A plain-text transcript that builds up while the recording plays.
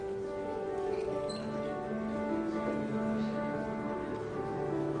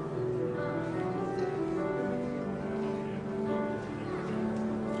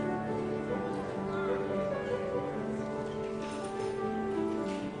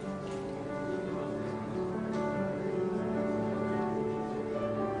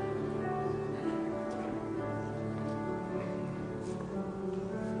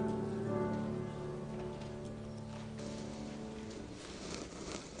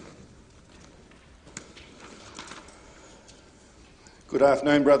Good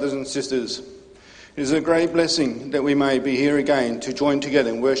afternoon, brothers and sisters. It is a great blessing that we may be here again to join together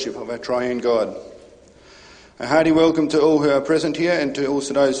in worship of our triune God. A hearty welcome to all who are present here and to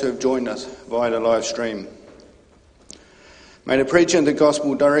also those who have joined us via the live stream. May the preacher and the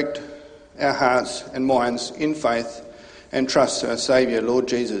gospel direct our hearts and minds in faith and trust to our Saviour, Lord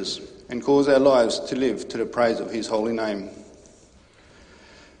Jesus, and cause our lives to live to the praise of his holy name.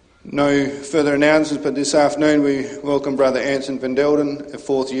 No further announcements, but this afternoon we welcome Brother Anson van Delden, a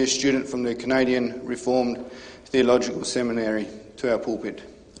fourth-year student from the Canadian Reformed Theological Seminary, to our pulpit.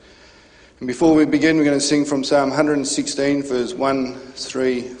 And before we begin, we're going to sing from Psalm 116, verses 1,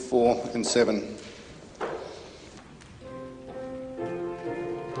 3, 4 and 7.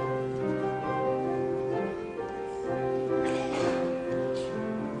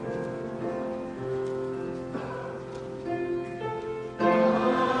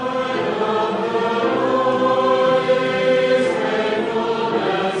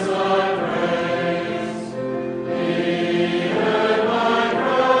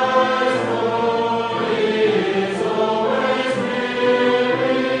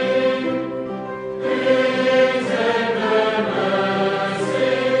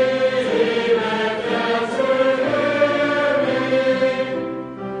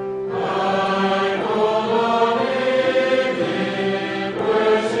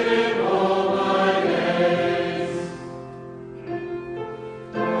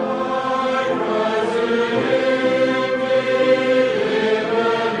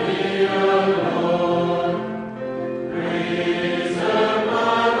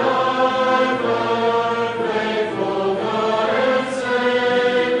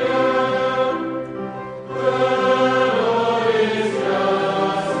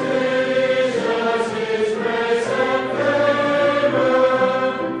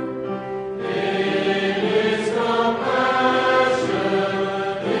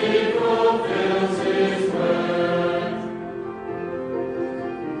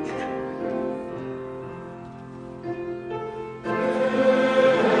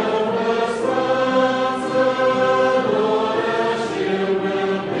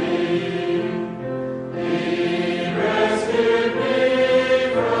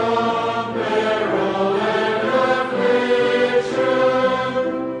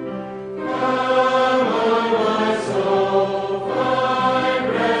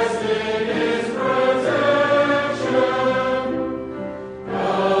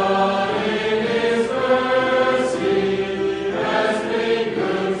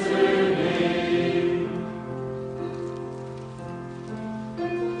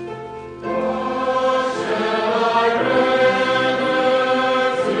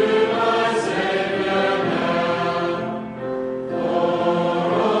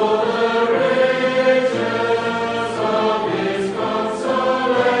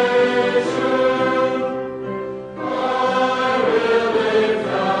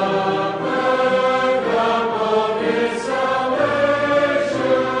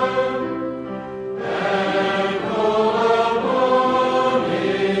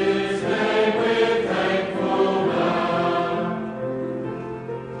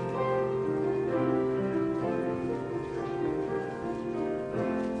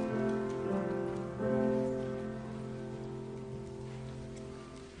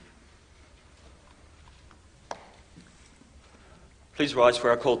 Please rise for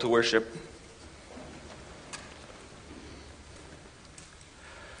our call to worship.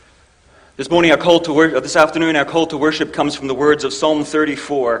 This afternoon, our call to worship comes from the words of Psalm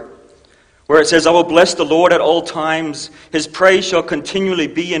 34, where it says, "I will bless the Lord at all times. His praise shall continually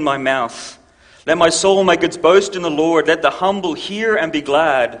be in my mouth. Let my soul make its boast in the Lord. Let the humble hear and be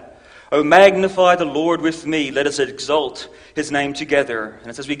glad. O magnify the Lord with me. Let us exalt his name together." And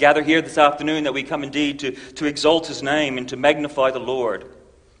it's as we gather here this afternoon that we come indeed to exalt his name and to magnify the Lord.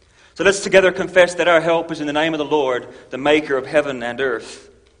 So let's together confess that our help is in the name of the Lord, the maker of heaven and earth.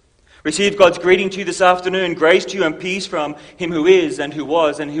 Receive God's greeting to you this afternoon. Grace to you and peace from him who is and who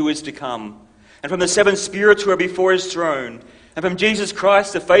was and who is to come. And from the seven spirits who are before his throne. And from Jesus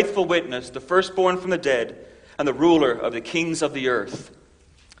Christ, the faithful witness, the firstborn from the dead, and the ruler of the kings of the earth.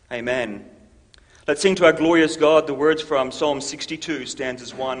 Amen. Let's sing to our glorious God the words from Psalm 62,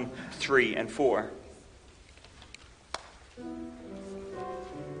 stanzas 1, 3, and 4.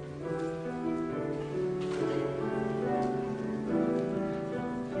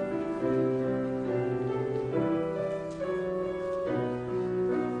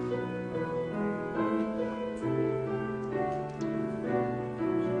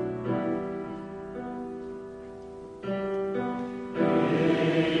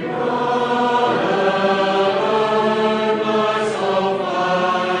 My soul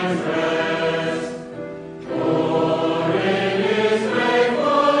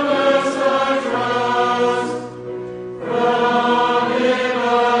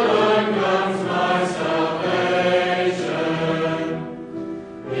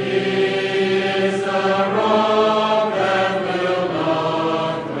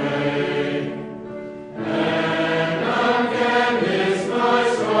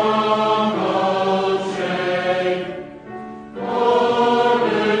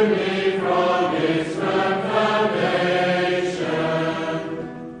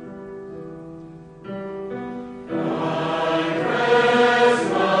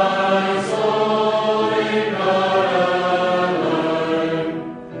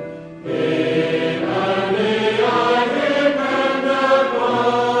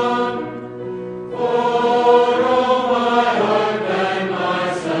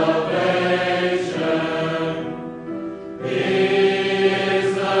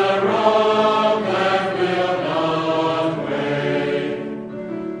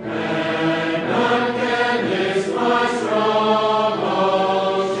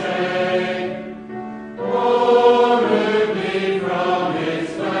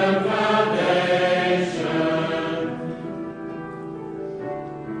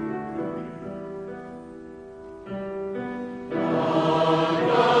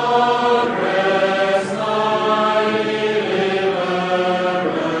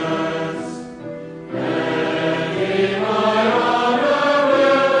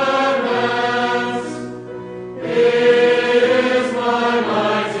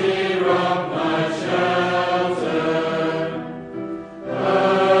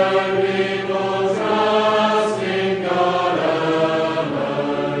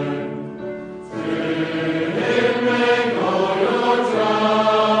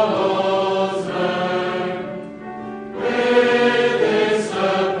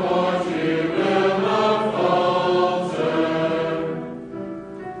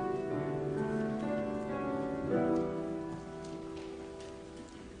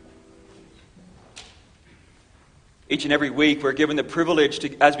Each and every week we're given the privilege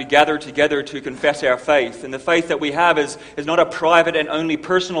as we gather together to confess our faith. And the faith that we have is not a private and only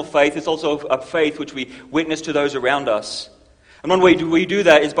personal faith, it's also a faith which we witness to those around us. And one way we do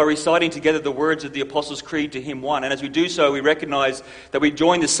that is by reciting together the words of the Apostles' Creed to Hymn 1. And as we do so, we recognize that we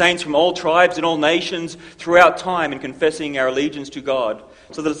join the saints from all tribes and all nations throughout time in confessing our allegiance to God.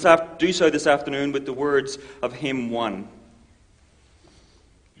 So let's do so this afternoon with the words of Hymn 1.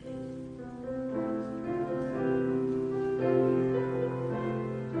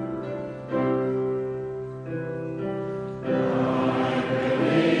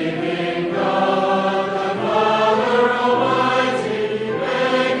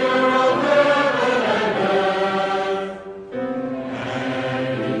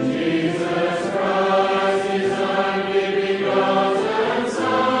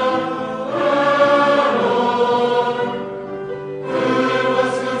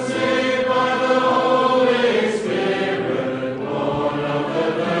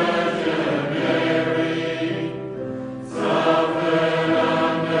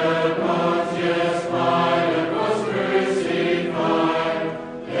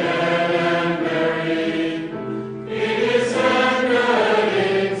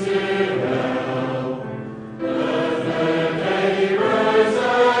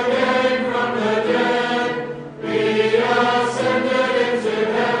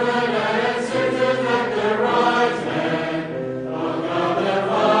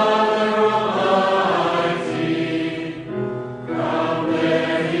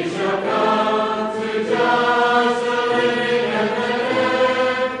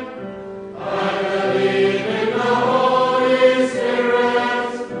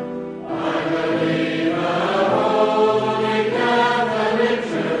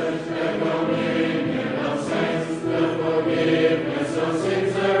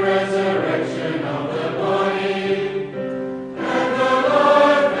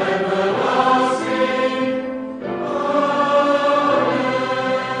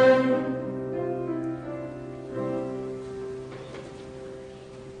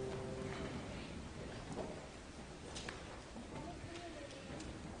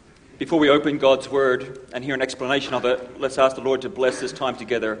 Before we open God's Word and hear an explanation of it, let's ask the Lord to bless this time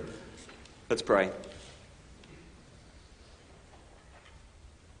together. Let's pray.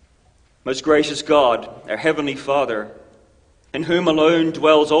 Most gracious God, our Heavenly Father, in whom alone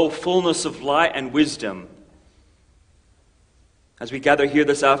dwells all fullness of light and wisdom, as we gather here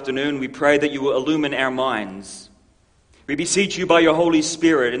this afternoon, we pray that you will illumine our minds. We beseech you by your Holy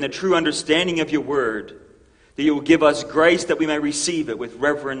Spirit in the true understanding of your Word, that you will give us grace that we may receive it with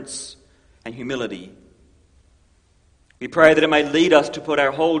reverence and humility. We pray that it may lead us to put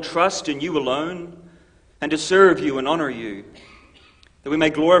our whole trust in you alone and to serve you and honor you, that we may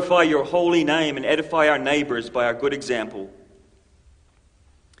glorify your holy name and edify our neighbors by our good example.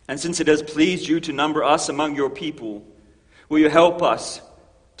 And since it has pleased you to number us among your people, will you help us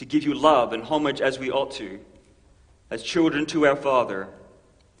to give you love and homage as we ought to, as children to our Father,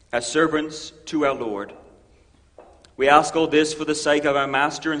 as servants to our Lord. We ask all this for the sake of our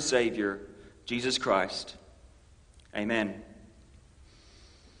Master and Savior, Jesus Christ. Amen.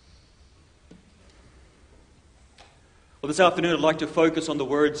 Well, this afternoon I'd like to focus on the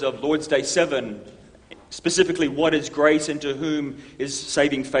words of Lord's Day 7, specifically what is grace and to whom is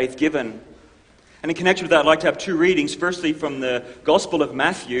saving faith given. And in connection with that, I'd like to have two readings, firstly from the Gospel of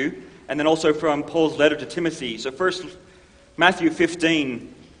Matthew, and then also from Paul's letter to Timothy. So first, Matthew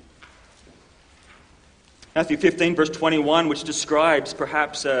 15, verse 21, which describes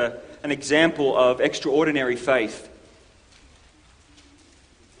perhaps an example of extraordinary faith.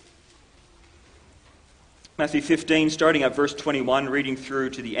 Matthew 15, starting at verse 21, reading through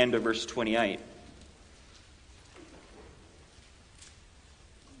to the end of verse 28.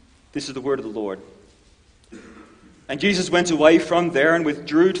 This is the word of the Lord. And Jesus went away from there and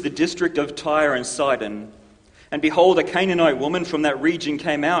withdrew to the district of Tyre and Sidon. And behold, a Canaanite woman from that region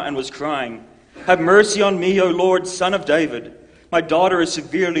came out and was crying, "Have mercy on me, O Lord, Son of David. My daughter is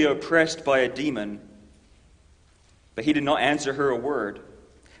severely oppressed by a demon." But he did not answer her a word.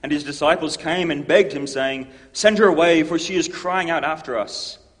 And his disciples came and begged him, saying, "Send her away, for she is crying out after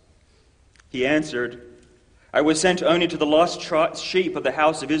us." He answered, "I was sent only to the lost sheep of the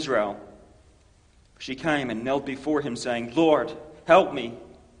house of Israel." She came and knelt before him, saying, "Lord, help me."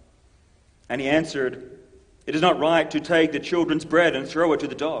 And he answered, "It is not right to take the children's bread and throw it to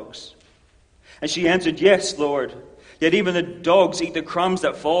the dogs." And she answered, "Yes, Lord, yet even the dogs eat the crumbs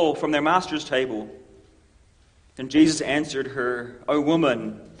that fall from their master's table." And Jesus answered her, "O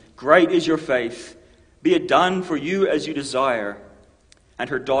woman, great is your faith. Be it done for you as you desire."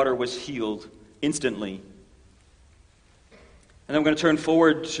 And her daughter was healed instantly. And then we're going to turn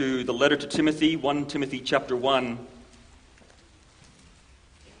forward to the letter to Timothy, 1 Timothy chapter 1.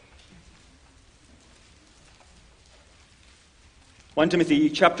 1 Timothy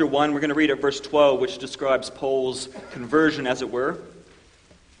chapter 1, we're going to read at verse 12, which describes Paul's conversion, as it were.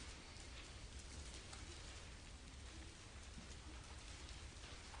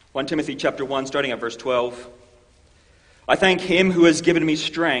 One Timothy chapter 1, starting at verse 12. I thank him who has given me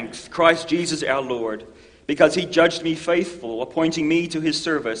strength, Christ Jesus our Lord, because he judged me faithful, appointing me to his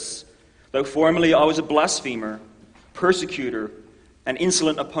service, though formerly I was a blasphemer, persecutor, an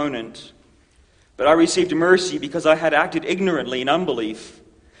insolent opponent. But I received mercy because I had acted ignorantly in unbelief,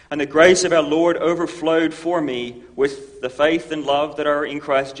 and the grace of our Lord overflowed for me with the faith and love that are in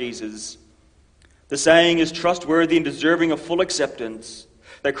Christ Jesus. The saying is trustworthy and deserving of full acceptance,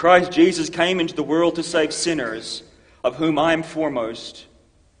 that Christ Jesus came into the world to save sinners, of whom I am foremost.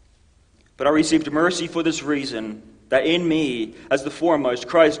 But I received mercy for this reason, that in me, as the foremost,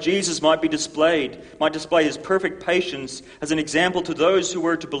 Christ Jesus might display his perfect patience as an example to those who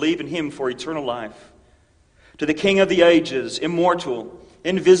were to believe in him for eternal life. To the King of the ages, immortal,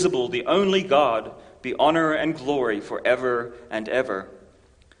 invisible, the only God, be honor and glory forever and ever.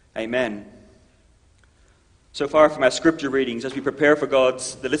 Amen. So far from our scripture readings, as we prepare for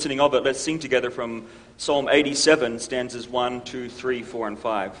the listening of it, let's sing together from Psalm 87, stanzas 1, 2, 3, 4, and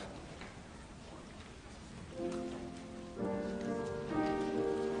 5.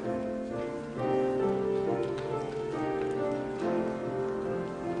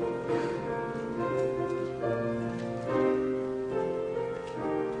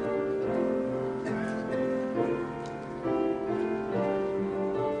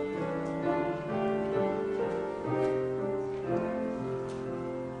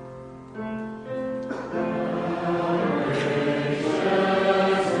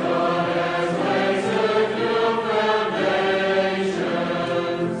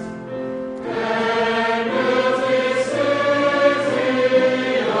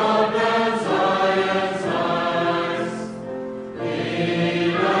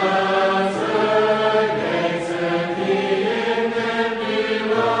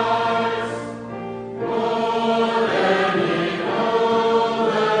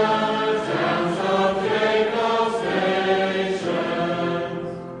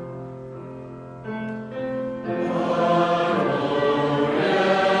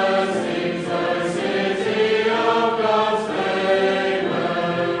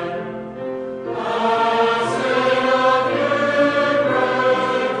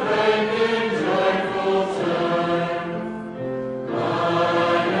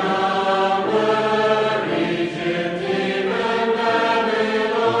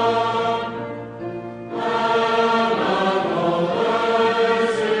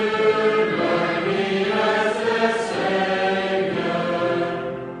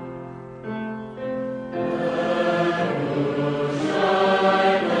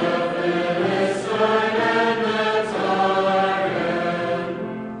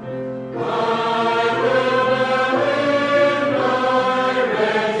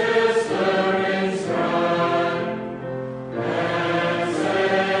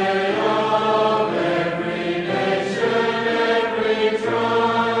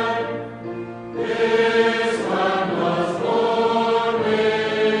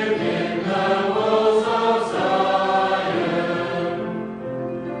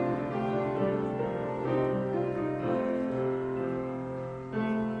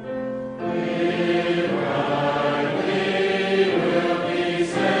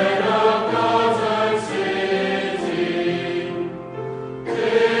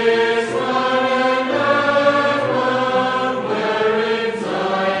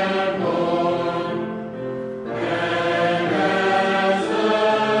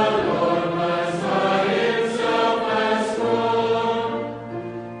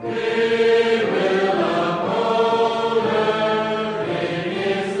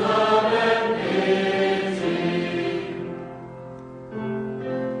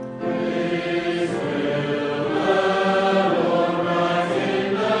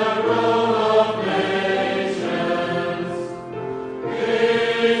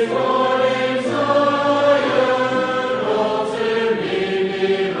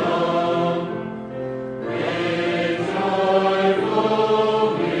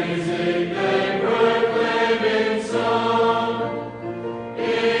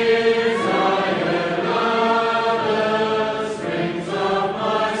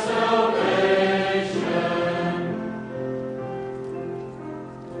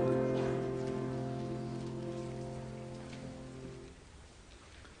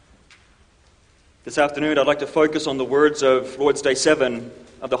 This afternoon, I'd like to focus on the words of Lord's Day 7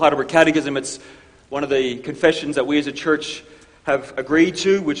 of the Heidelberg Catechism. It's one of the confessions that we as a church have agreed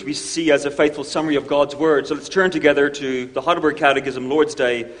to, which we see as a faithful summary of God's Word. So let's turn together to the Heidelberg Catechism, Lord's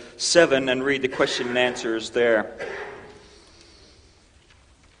Day 7, and read the question and answers there.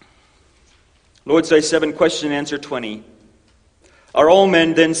 Lord's Day 7, question and answer 20. Are all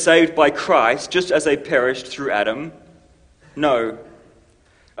men then saved by Christ, just as they perished through Adam? No.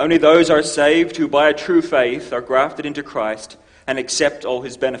 Only those are saved who by a true faith are grafted into Christ and accept all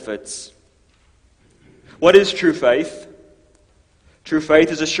his benefits. What is true faith? True faith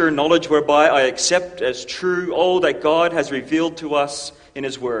is a sure knowledge whereby I accept as true all that God has revealed to us in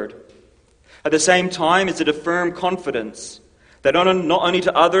his word. At the same time, is it a firm confidence that not only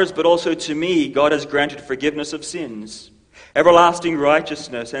to others but also to me God has granted forgiveness of sins, everlasting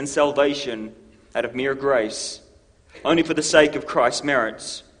righteousness and salvation out of mere grace, only for the sake of Christ's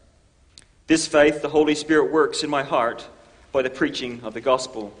merits. This faith the Holy Spirit works in my heart by the preaching of the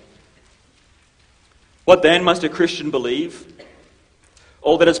gospel. What then must a Christian believe?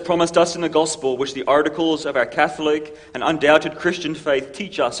 All that is promised us in the gospel, which the articles of our Catholic and undoubted Christian faith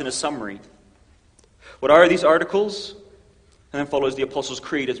teach us in a summary. What are these articles? And then follows the Apostles'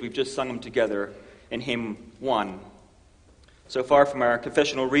 Creed as we've just sung them together in hymn 1. So far from our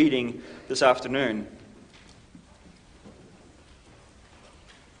confessional reading this afternoon.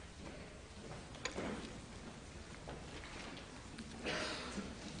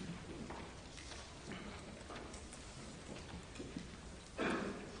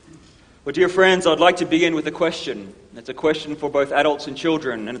 Well, dear friends, I'd like to begin with a question. It's a question for both adults and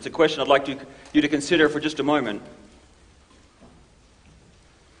children, and it's a question I'd like you to consider for just a moment.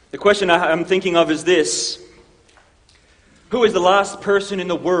 The question I'm thinking of is this: who is the last person in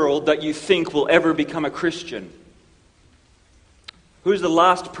the world that you think will ever become a Christian? Who is the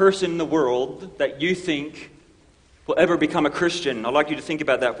last person in the world that you think will ever become a Christian? I'd like you to think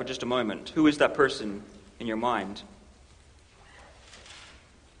about that for just a moment. Who is that person in your mind?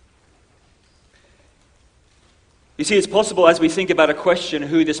 You see, it's possible as we think about a question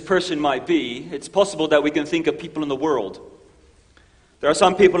who this person might be, it's possible that we can think of people in the world. There are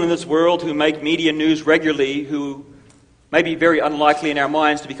some people in this world who make media news regularly who may be very unlikely in our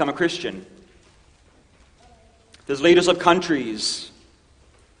minds to become a Christian. There's leaders of countries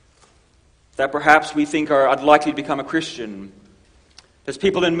that perhaps we think are unlikely to become a Christian. There's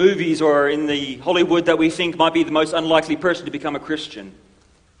people in movies or in the Hollywood that we think might be the most unlikely person to become a Christian.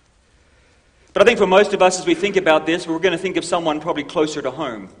 But I think for most of us, as we think about this, we're going to think of someone probably closer to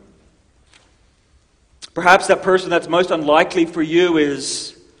home. Perhaps that person that's most unlikely for you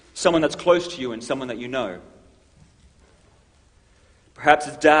is someone that's close to you and someone that you know. Perhaps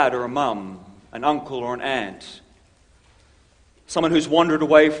it's dad or a mum, an uncle or an aunt. Someone who's wandered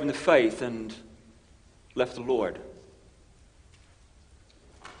away from the faith and left the Lord.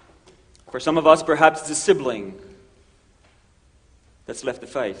 For some of us, perhaps it's a sibling that's left the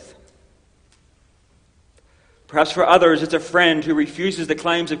faith. Perhaps for others, it's a friend who refuses the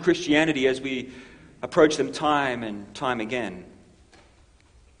claims of Christianity as we approach them time and time again.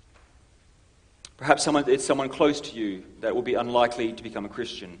 Perhaps it's someone close to you that will be unlikely to become a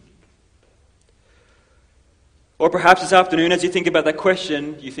Christian. Or perhaps this afternoon, as you think about that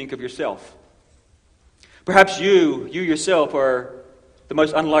question, you think of yourself. Perhaps you yourself are the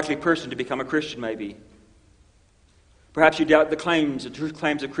most unlikely person to become a Christian, maybe. Perhaps you doubt the truth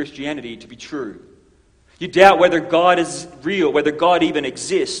claims of Christianity to be true. You doubt whether God is real, whether God even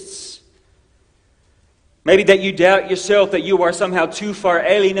exists. Maybe that you doubt yourself that you are somehow too far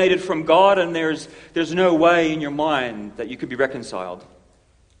alienated from God and there's no way in your mind that you could be reconciled.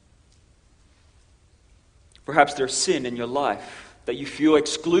 Perhaps there's sin in your life that you feel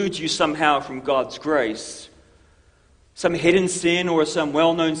excludes you somehow from God's grace. Some hidden sin or some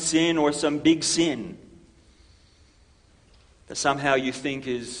well-known sin or some big sin that somehow you think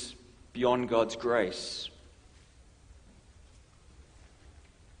is beyond God's grace.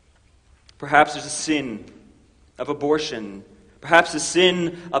 Perhaps there's a sin of abortion. Perhaps a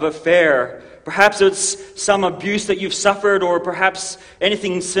sin of affair. Perhaps it's some abuse that you've suffered, or perhaps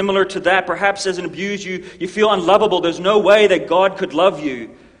anything similar to that. Perhaps as an abuse you feel unlovable. There's no way that God could love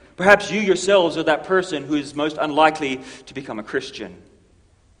you. Perhaps you yourselves are that person who is most unlikely to become a Christian.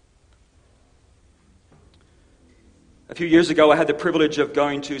 A few years ago I had the privilege of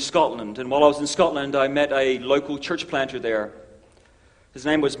going to Scotland, and while I was in Scotland I met a local church planter there. His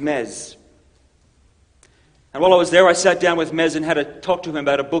name was Mez. And while I was there, I sat down with Mez and had a talk to him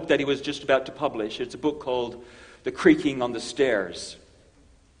about a book that he was just about to publish. It's a book called The Creaking on the Stairs.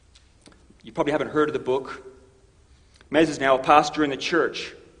 You probably haven't heard of the book. Mez is now a pastor in the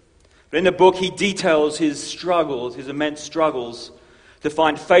church. But in the book, he details his struggles, his immense struggles, to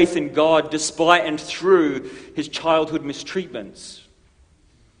find faith in God despite and through his childhood mistreatments.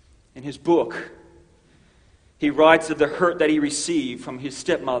 In his book, he writes of the hurt that he received from his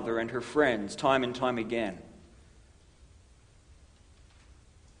stepmother and her friends time and time again.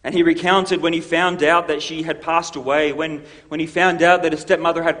 And he recounted when he found out that she had passed away, when he found out that his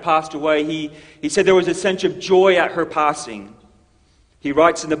stepmother had passed away, he said there was a sense of joy at her passing. He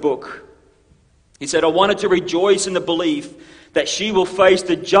writes in the book, he said, "I wanted to rejoice in the belief that she will face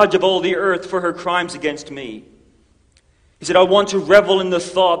the judge of all the earth for her crimes against me." He said, "I want to revel in the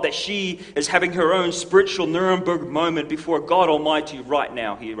thought that she is having her own spiritual Nuremberg moment before God Almighty right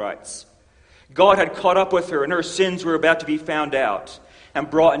now," he writes. God had caught up with her and her sins were about to be found out and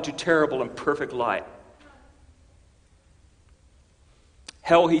brought into terrible and perfect light.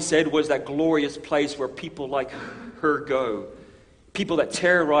 Hell, he said, was that glorious place where people like her go. People that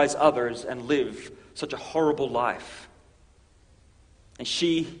terrorize others and live such a horrible life. And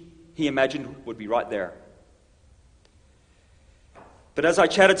she, he imagined, would be right there. But as I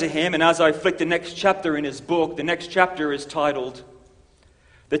chatted to him and as I flicked the next chapter in his book, the next chapter is titled,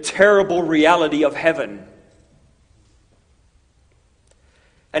 "The Terrible Reality of Heaven."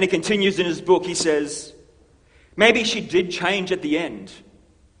 And he continues in his book, he says, "Maybe she did change at the end.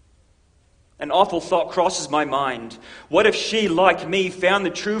 An awful thought crosses my mind. What if she, like me, found the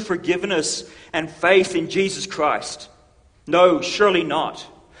true forgiveness and faith in Jesus Christ? No, surely not.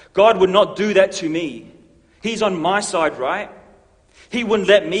 God would not do that to me. He's on my side, right? He wouldn't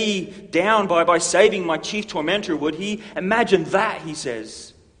let me down by saving my chief tormentor, would he? Imagine that," he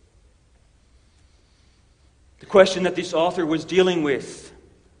says. The question that this author was dealing with,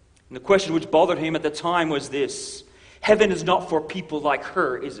 and the question which bothered him at the time was this: heaven is not for people like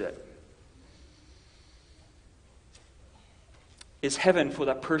her, is it? Is heaven for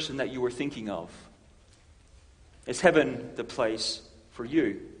that person that you were thinking of? Is heaven the place for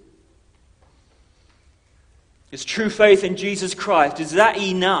you? Is true faith in Jesus Christ, is that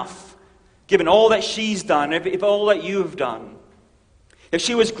enough, given all that she's done, if all that you have done? If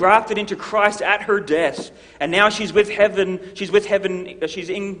she was grafted into Christ at her death, and now she's with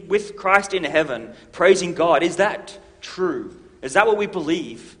Christ in heaven, praising God, is that true? Is that what we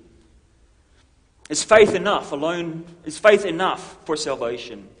believe? Is faith enough for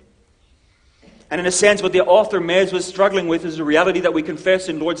salvation? And in a sense, what the author Mez was struggling with is a reality that we confess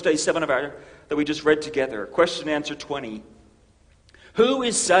in Lord's Day 7 that we just read together. Question and answer 20. Who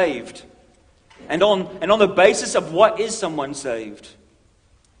is saved? And on the basis of what is someone saved?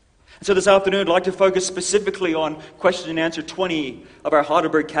 So this afternoon, I'd like to focus specifically on question and answer 20 of our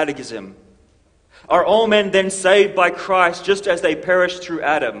Heidelberg Catechism. Are all men then saved by Christ just as they perished through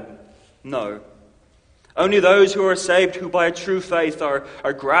Adam? No. Only those who are saved who by a true faith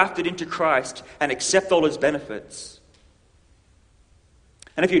are grafted into Christ and accept all his benefits.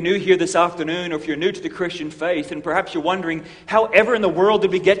 And if you're new here this afternoon, or if you're new to the Christian faith, and perhaps you're wondering, how ever in the world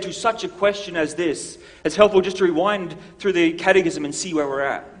did we get to such a question as this? It's helpful just to rewind through the Catechism and see where we're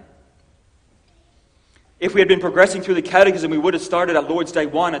at. If we had been progressing through the Catechism, we would have started at Lord's Day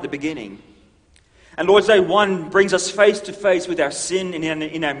 1 at the beginning. And Lord's Day 1 brings us face to face with our sin and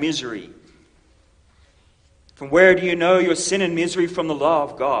in our misery. From where do you know your sin and misery? From the law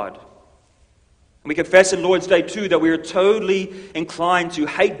of God. And we confess in Lord's Day 2 that we are totally inclined to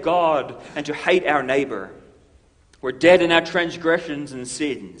hate God and to hate our neighbor. We're dead in our transgressions and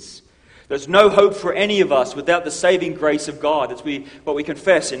sins. There's no hope for any of us without the saving grace of God. That's what we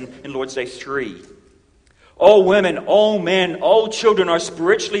confess in Lord's Day 3. All women, all men, all children are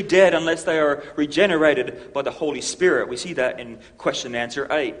spiritually dead unless they are regenerated by the Holy Spirit. We see that in question and answer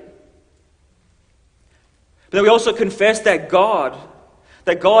 8. But then we also confess that God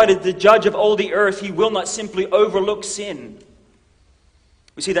is the judge of all the earth. He will not simply overlook sin.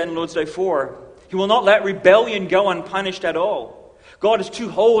 We see that in Lord's Day 4. He will not let rebellion go unpunished at all. God is too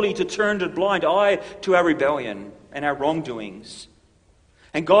holy to turn a blind eye to our rebellion and our wrongdoings.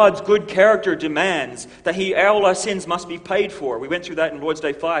 And God's good character demands that all our sins must be paid for. We went through that in Lord's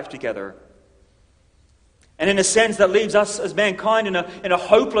Day 5 together. And in a sense, that leaves us as mankind in a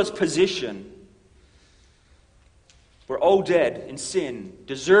hopeless position. We're all dead in sin,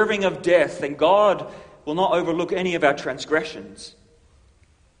 deserving of death, and God will not overlook any of our transgressions.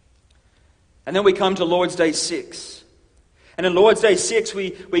 And then we come to Lord's Day 6. And in Lord's Day 6,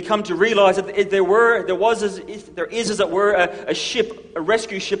 we come to realize that there is, as it were, a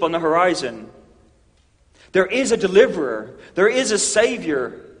rescue ship on the horizon. There is a deliverer. There is a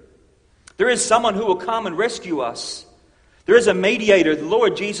Savior. There is someone who will come and rescue us. There is a mediator, the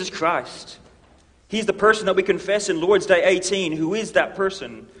Lord Jesus Christ. He's the person that we confess in Lord's Day 18. Who is that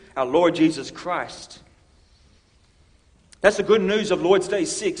person? our Lord Jesus Christ. That's the good news of Lord's Day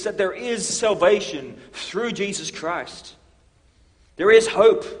 6, that there is salvation through Jesus Christ. There is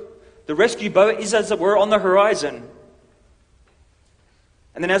hope. The rescue boat is, as it were, on the horizon.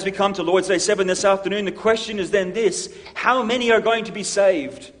 And then as we come to Lord's Day 7 this afternoon, the question is then this: how many are going to be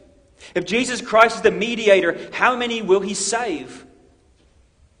saved? If Jesus Christ is the mediator, how many will he save?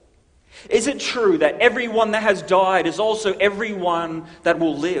 Is it true that everyone that has died is also everyone that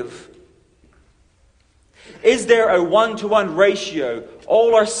will live? Is there a 1-to-1 ratio?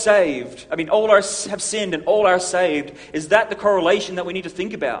 All are saved. All have sinned and all are saved. Is that the correlation that we need to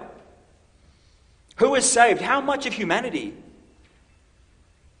think about? Who is saved? How much of humanity?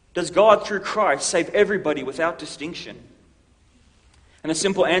 Does God, through Christ, save everybody without distinction? And the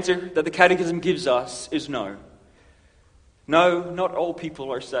simple answer that the Catechism gives us is no. No, not all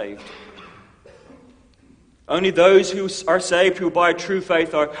people are saved. Only those who are saved, who by true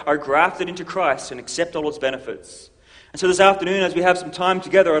faith are grafted into Christ and accept all its benefits. And so this afternoon, as we have some time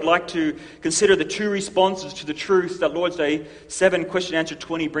together, I'd like to consider the two responses to the truth that Lord's Day 7, question answer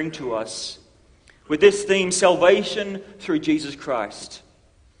 20 bring to us. With this theme, salvation through Jesus Christ.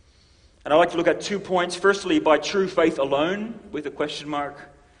 And I'd like to look at 2 points. Firstly, by true faith alone, with a question mark.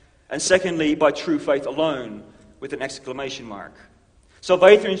 And secondly, by true faith alone, with an exclamation mark.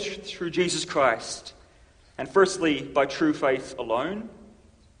 Salvation through Jesus Christ. And firstly, by true faith alone.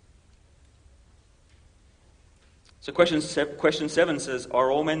 So question 7 says,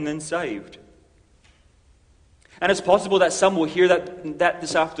 are all men then saved? And it's possible that some will hear that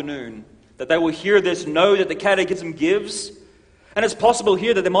this afternoon. That they will hear this no that the Catechism gives. And it's possible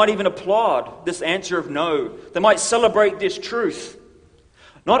here that they might even applaud this answer of no. They might celebrate this truth.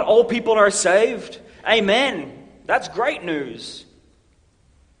 Not all people are saved. Amen. That's great news.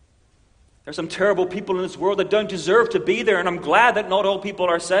 There are some terrible people in this world that don't deserve to be there, and I'm glad that not all people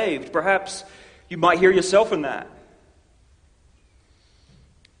are saved. Perhaps you might hear yourself in that.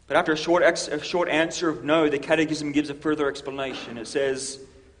 But after a short answer of no, the Catechism gives a further explanation. It says,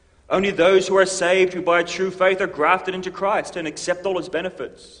 only those who are saved, who by true faith are grafted into Christ and accept all his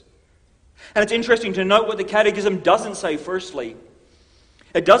benefits. And it's interesting to note what the Catechism doesn't say firstly.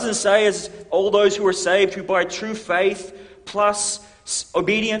 It doesn't say as all those who are saved, who by true faith plus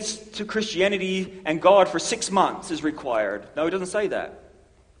obedience to Christianity and God for 6 months is required. No, it doesn't say that.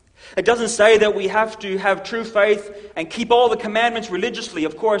 It doesn't say that we have to have true faith and keep all the commandments religiously.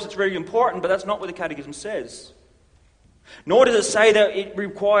 Of course, it's very important, but that's not what the Catechism says. Nor does it say that it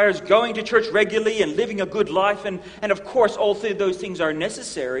requires going to church regularly and living a good life. And of course, all three of those things are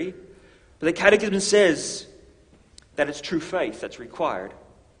necessary. But the Catechism says that it's true faith that's required.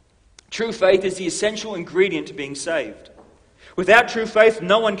 True faith is the essential ingredient to being saved. Without true faith,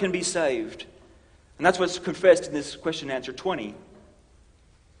 no one can be saved. And that's what's confessed in this question answer 20.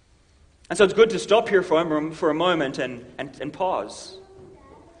 And so it's good to stop here for a moment and pause.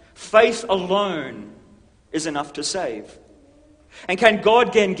 Faith alone is enough to save. And can God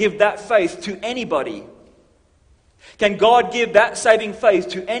again give that faith to anybody? Can God give that saving faith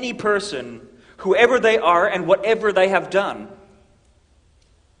to any person, whoever they are and whatever they have done?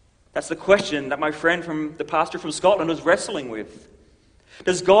 That's the question that my friend the pastor from Scotland was wrestling with.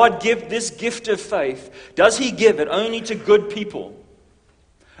 Does God give this gift of faith? Does he give it only to good people?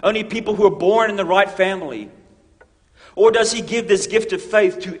 Only people who are born in the right family? Or does he give this gift of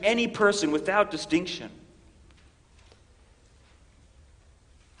faith to any person without distinction?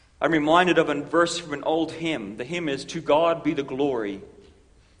 I'm reminded of a verse from an old hymn. The hymn is, "To God be the glory."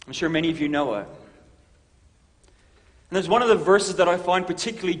 I'm sure many of you know it. And there's one of the verses that I find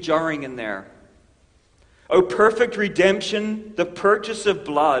particularly jarring in there. "O perfect redemption, the purchase of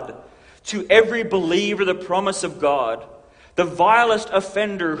blood, to every believer the promise of God, the vilest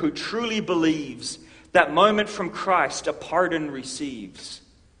offender who truly believes, that moment from Christ a pardon receives."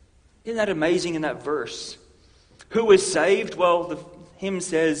 Isn't that amazing in that verse? Who is saved? Well, the hymn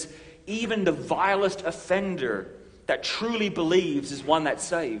says, even the vilest offender that truly believes is one that's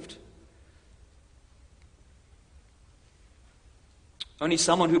saved. Only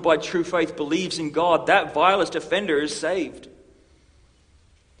someone who by true faith believes in God, that vilest offender is saved.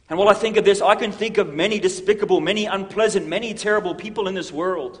 And while I think of this, I can think of many despicable, many unpleasant, many terrible people in this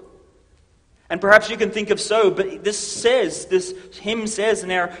world. And perhaps you can think of but this hymn says,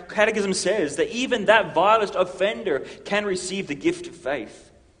 and our catechism says, that even that vilest offender can receive the gift of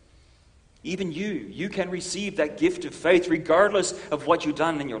faith. Even you can receive that gift of faith regardless of what you've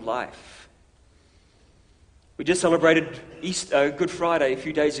done in your life. We just celebrated Good Friday a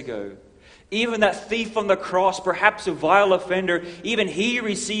few days ago. Even that thief on the cross, perhaps a vile offender, even he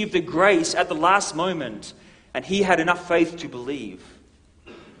received the grace at the last moment, and he had enough faith to believe.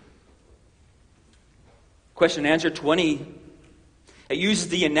 Question and answer 20. It uses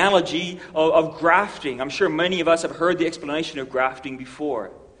the analogy of grafting. I'm sure many of us have heard the explanation of grafting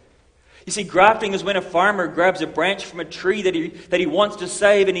before. You see, grafting is when a farmer grabs a branch from a tree that he wants to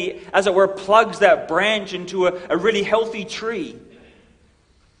save, and he, as it were, plugs that branch into a really healthy tree.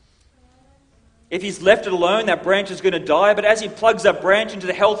 If he's left it alone, that branch is going to die, but as he plugs that branch into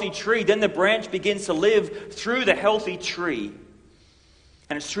the healthy tree, then the branch begins to live through the healthy tree.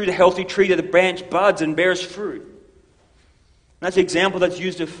 And it's through the healthy tree that the branch buds and bears fruit. And that's the example that's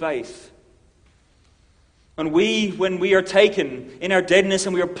used of faith. When we are taken in our deadness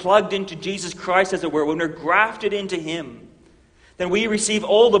and we are plugged into Jesus Christ, as it were, when we're grafted into Him, then we receive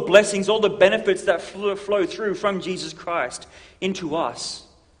all the blessings, all the benefits that flow through from Jesus Christ into us.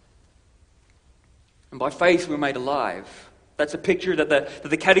 And by faith we're made alive. That's a picture that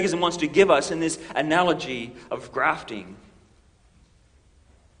the Catechism wants to give us in this analogy of grafting.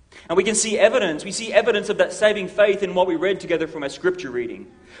 And we can see evidence. We see evidence of that saving faith in what we read together from our scripture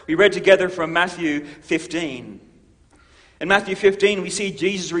reading. We read together from Matthew 15. In Matthew 15, we see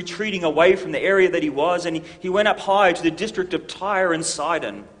Jesus retreating away from the area that he was, and he went up high to the district of Tyre and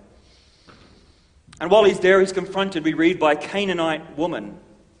Sidon. And while he's there, he's confronted, we read, by a Canaanite woman,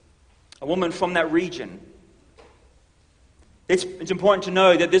 a woman from that region. It's important to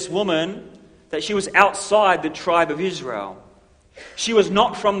know that this woman, that she was outside the tribe of Israel. She was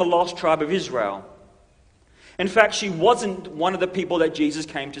not from the lost tribe of Israel. In fact, she wasn't one of the people that Jesus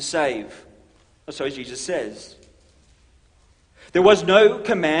came to save. Or so Jesus says. There was no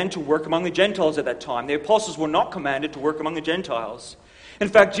command to work among the Gentiles at that time. The apostles were not commanded to work among the Gentiles. In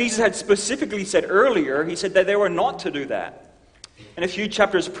fact, Jesus had specifically said earlier, he said that they were not to do that. And a few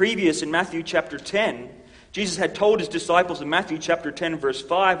chapters previous, in Matthew chapter 10, Jesus had told his disciples in Matthew chapter 10, verse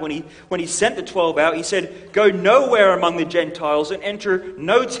 5, when he sent the 12 out, he said, "Go nowhere among the Gentiles and enter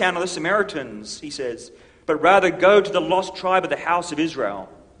no town of the Samaritans," he says, "but rather go to the lost tribe of the house of Israel."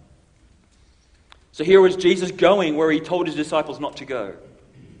 So here was Jesus going where he told his disciples not to go.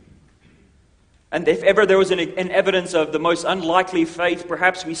 And if ever there was an evidence of the most unlikely faith,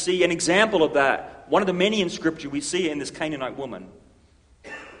 perhaps we see an example of that. One of the many in Scripture we see in this Canaanite woman.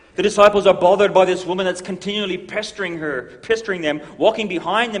 The disciples are bothered by this woman that's continually pestering them, walking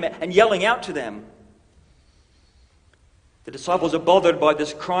behind them and yelling out to them. The disciples are bothered by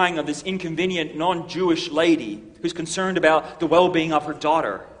this crying of this inconvenient non-Jewish lady who's concerned about the well-being of her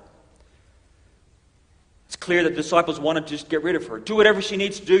daughter. It's clear that the disciples wanted to just get rid of her. Do whatever she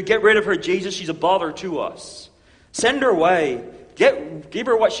needs to do. Get rid of her, Jesus. She's a bother to us. Send her away. Give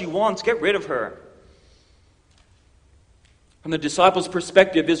her what she wants. Get rid of her. From the disciples'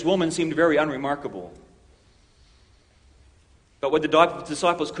 perspective, this woman seemed very unremarkable. But what the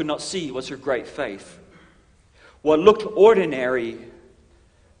disciples could not see was her great faith. What looked ordinary,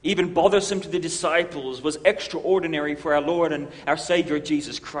 even bothersome to the disciples, was extraordinary for our Lord and our Savior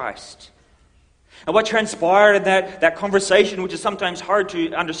Jesus Christ. And what transpired in that conversation, which is sometimes hard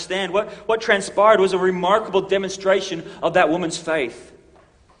to understand, what transpired was a remarkable demonstration of that woman's faith.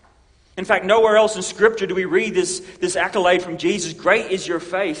 In fact, nowhere else in Scripture do we read this accolade from Jesus, "Great is your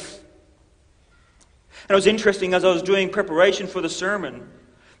faith." And it was interesting, as I was doing preparation for the sermon,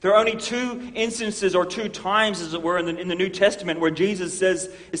 there are only two instances or two times, as it were, in the New Testament where Jesus is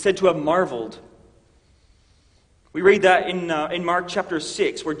said to have marveled. We read that in Mark chapter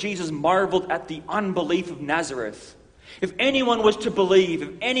 6, where Jesus marveled at the unbelief of Nazareth. If anyone was to believe, if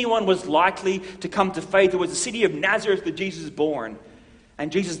anyone was likely to come to faith, it was the city of Nazareth that Jesus was born.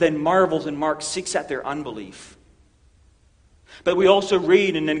 And Jesus then marvels in Mark 6 at their unbelief. But we also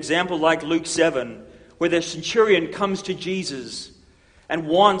read in an example like Luke 7, where the centurion comes to Jesus and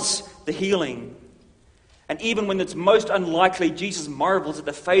wants the healing. And even when it's most unlikely, Jesus marvels at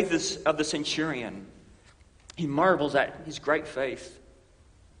the faith of the centurion. He marvels at his great faith.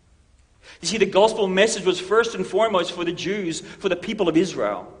 You see, the gospel message was first and foremost for the Jews, for the people of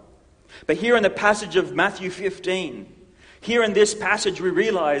Israel. But here in the passage of Matthew 15, here in this passage we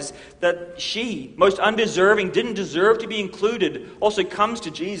realize that she, most undeserving, didn't deserve to be included, also comes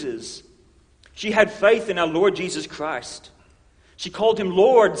to Jesus. She had faith in our Lord Jesus Christ. She called him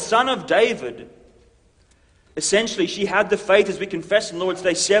Lord, Son of David. Essentially, she had the faith, as we confess in Lord's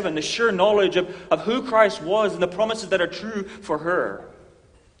Day 7, the sure knowledge of who Christ was and the promises that are true for her.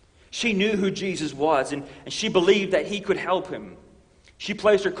 She knew who Jesus was, and she believed that he could help him. She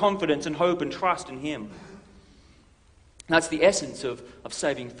placed her confidence and hope and trust in him. And that's the essence of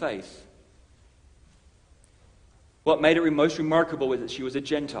saving faith. What made it most remarkable was that she was a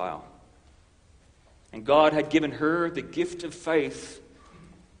Gentile. And God had given her the gift of faith,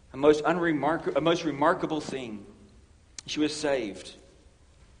 a most remarkable thing. She was saved.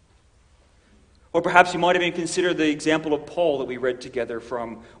 Or perhaps you might even consider the example of Paul that we read together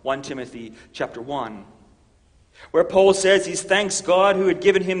from 1 Timothy chapter 1, where Paul says he thanks God who had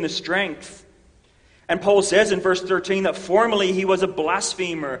given him the strength. And Paul says in verse 13 that formerly he was a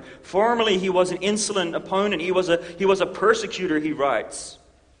blasphemer, formerly he was an insolent opponent, he was a persecutor, he writes.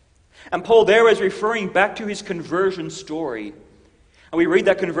 And Paul there is referring back to his conversion story. And we read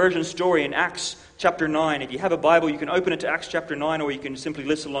that conversion story in Acts chapter 9. If you have a Bible, you can open it to Acts chapter 9, or you can simply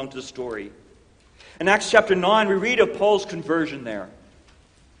listen along to the story. In Acts chapter 9, we read of Paul's conversion there.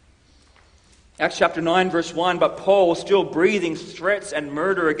 Acts chapter 9, verse 1, but Paul, still breathing threats and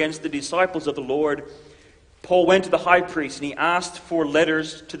murder against the disciples of the Lord, Paul went to the high priest and he asked for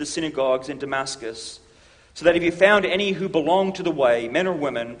letters to the synagogues in Damascus, so that if he found any who belonged to the way, men or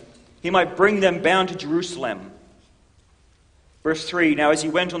women, he might bring them bound to Jerusalem. Verse 3, now as he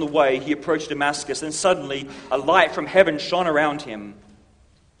went on the way, he approached Damascus, and suddenly a light from heaven shone around him.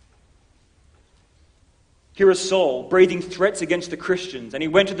 Here is Saul, breathing threats against the Christians. And he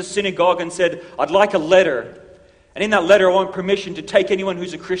went to the synagogue and said, I'd like a letter. And in that letter, I want permission to take anyone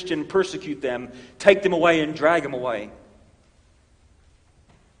who's a Christian, persecute them, take them away and drag them away.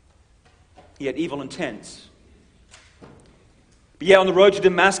 He had evil intents. But yet on the road to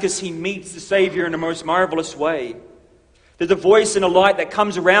Damascus, he meets the Savior in a most marvelous way. There's a voice and a light that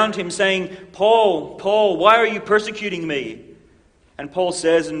comes around him saying, Paul, Paul, why are you persecuting me? And Paul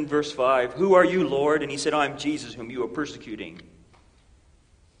says in verse 5, who are you, Lord? And he said, I am Jesus whom you are persecuting.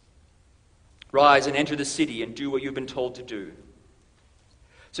 Rise and enter the city and do what you've been told to do.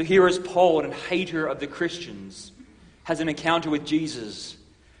 So here is Paul, a hater of the Christians, has an encounter with Jesus.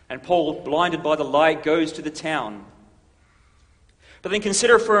 And Paul, blinded by the light, goes to the town. But then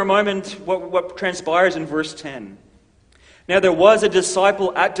consider for a moment what transpires in verse 10. Now there was a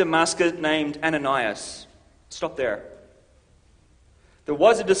disciple at Damascus named Ananias. Stop there. There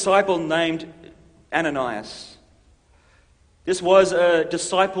was a disciple named Ananias. This was a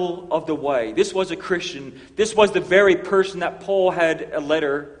disciple of the way. This was a Christian. This was the very person that Paul had a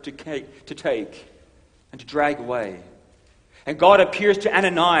letter to take and to drag away. And God appears to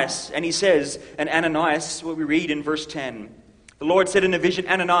Ananias, and he says, and Ananias, what we read in verse 10, the Lord said in a vision,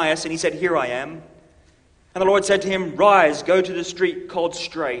 Ananias, and he said, here I am. And the Lord said to him, rise, go to the street called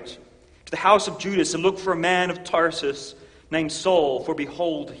Straight, to the house of Judas, and look for a man of Tarsus named Saul, for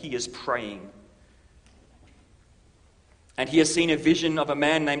behold, he is praying. And he has seen a vision of a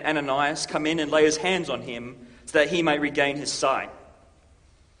man named Ananias come in and lay his hands on him, so that he might regain his sight.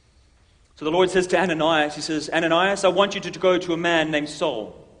 So the Lord says to Ananias, he says, Ananias, I want you to go to a man named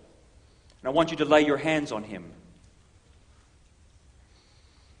Saul, and I want you to lay your hands on him.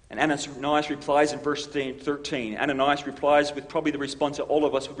 And Ananias replies in verse 13. Ananias replies with probably the response that all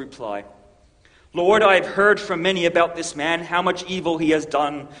of us would reply. Lord, I have heard from many about this man, how much evil he has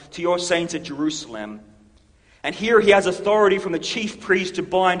done to your saints at Jerusalem. And here he has authority from the chief priest to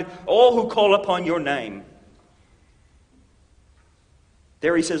bind all who call upon your name.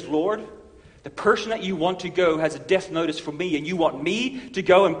 There he says, Lord, the person that you want to go has a death notice for me, and you want me to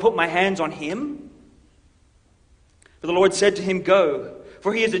go and put my hands on him? But the Lord said to him, go,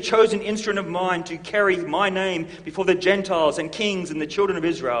 for he is a chosen instrument of mine to carry my name before the Gentiles and kings and the children of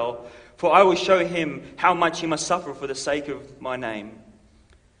Israel. For I will show him how much he must suffer for the sake of my name.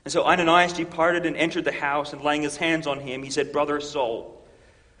 And so Ananias departed and entered the house, and laying his hands on him, he said, Brother Saul,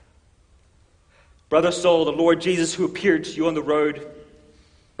 the Lord Jesus, who appeared to you on the road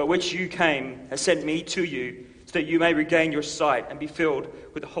by which you came, has sent me to you, so that you may regain your sight and be filled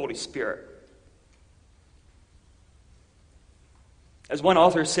with the Holy Spirit. As one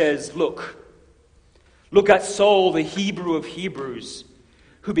author says, look at Saul, the Hebrew of Hebrews,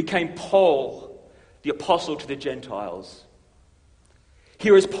 who became Paul, the apostle to the Gentiles.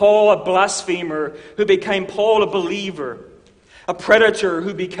 Here is Paul, a blasphemer, who became Paul, a believer, a predator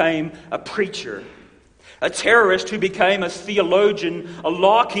who became a preacher, a terrorist who became a theologian, a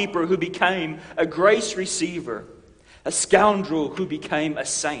lawkeeper who became a grace receiver, a scoundrel who became a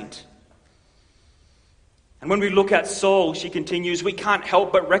saint. And when we look at Saul, she continues, we can't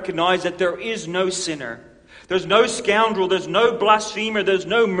help but recognize that there is no sinner. There's no scoundrel, there's no blasphemer, there's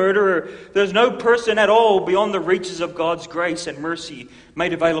no murderer, there's no person at all beyond the reaches of God's grace and mercy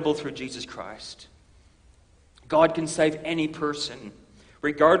made available through Jesus Christ. God can save any person,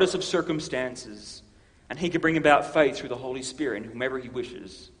 regardless of circumstances, and he can bring about faith through the Holy Spirit in whomever he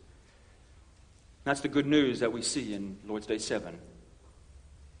wishes. That's the good news that we see in Lord's Day 7.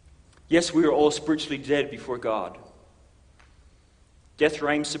 Yes, we are all spiritually dead before God. Death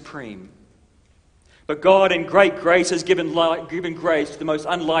reigns supreme. But God in great grace has given grace to the most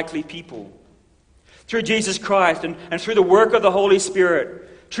unlikely people. Through Jesus Christ and through the work of the Holy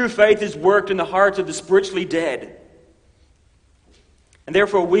Spirit, True faith is worked in the hearts of the spiritually dead. And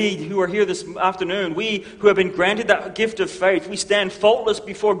therefore we who are here this afternoon, we who have been granted that gift of faith, we stand faultless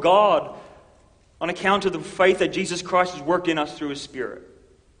before God on account of the faith that Jesus Christ has worked in us through His Spirit.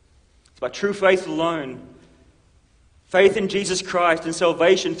 It's by true faith alone. Faith in Jesus Christ and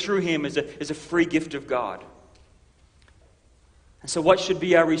salvation through Him is a free gift of God. And so what should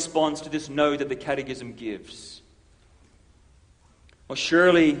be our response to this no that the Catechism gives? Well,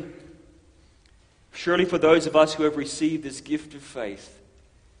 surely for those of us who have received this gift of faith,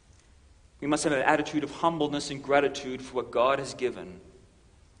 we must have an attitude of humbleness and gratitude for what God has given.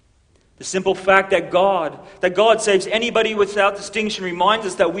 The simple fact that God saves anybody without distinction reminds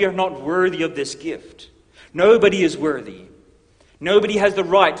us that we are not worthy of this gift. Nobody is worthy. Nobody has the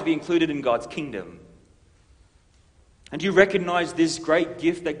right to be included in God's kingdom. And do you recognize this great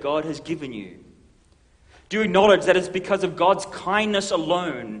gift that God has given you? Do you acknowledge that it's because of God's kindness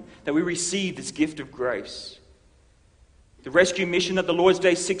alone that we receive this gift of grace? The rescue mission that the Lord's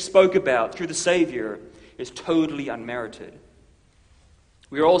Day 6 spoke about through the Savior is totally unmerited.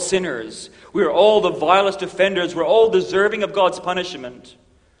 We are all sinners. We are all the vilest offenders. We're all deserving of God's punishment.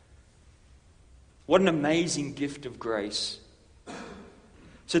 What an amazing gift of grace.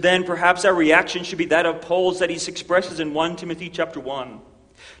 So then perhaps our reaction should be that of Paul's that he expresses in 1 Timothy chapter 1.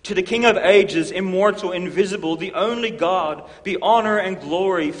 To the King of ages, immortal, invisible, the only God, be honor and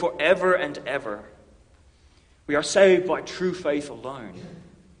glory forever and ever. We are saved by true faith alone.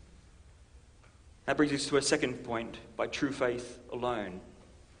 That brings us to a second point, by true faith alone.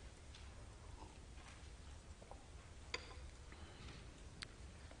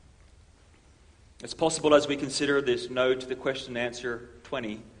 It's possible as we consider this no to the question and answer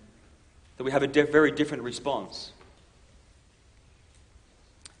 20 that we have a very different response.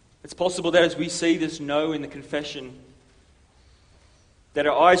 It's possible that as we see this no in the confession, that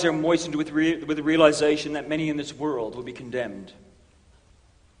our eyes are moistened with the realization that many in this world will be condemned.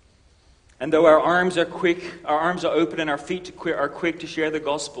 And though our arms are open and our feet are quick to share the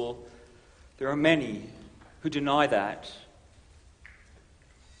gospel, there are many who deny that.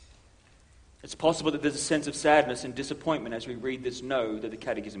 It's possible that there's a sense of sadness and disappointment as we read this no that the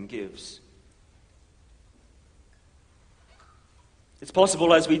Catechism gives. It's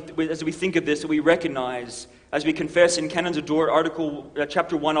possible as we think of this that we recognize, as we confess in Canons of Dort,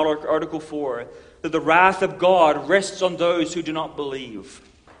 chapter 1, Article 4, that the wrath of God rests on those who do not believe.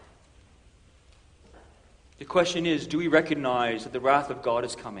 The question is, do we recognize that the wrath of God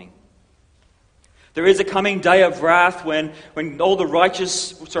is coming? There is a coming day of wrath when all the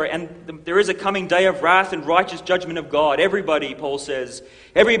righteous, there is a coming day of wrath and righteous judgment of God. Everybody, Paul says,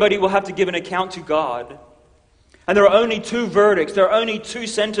 everybody will have to give an account to God. And there are only two verdicts, there are only two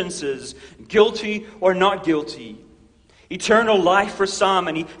sentences, guilty or not guilty. Eternal life for some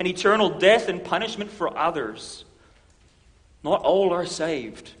and eternal death and punishment for others. Not all are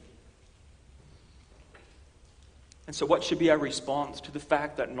saved. And so what should be our response to the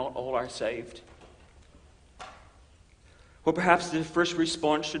fact that not all are saved? Well, perhaps the first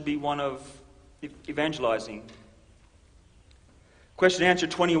response should be one of evangelizing. Question and answer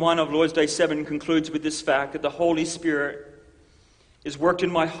 21 of Lord's Day 7 concludes with this fact that the Holy Spirit is worked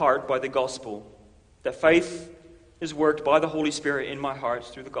in my heart by the gospel. That faith is worked by the Holy Spirit in my heart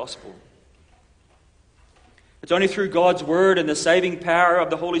through the gospel. It's only through God's word and the saving power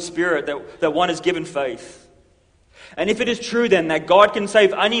of the Holy Spirit that one is given faith. And if it is true then that God can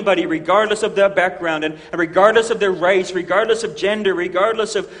save anybody regardless of their background and regardless of their race, regardless of gender,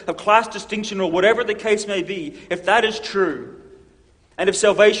 regardless of class distinction or whatever the case may be, if that is true, and if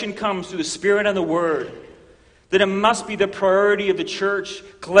salvation comes through the Spirit and the Word, then it must be the priority of the church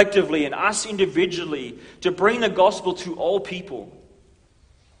collectively and us individually to bring the gospel to all people.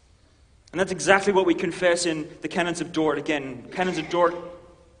 And that's exactly what we confess in the Canons of Dort. Again, Canons of Dort,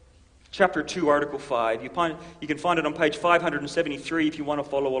 Chapter 2, Article 5. You can find it on page 573 if you want to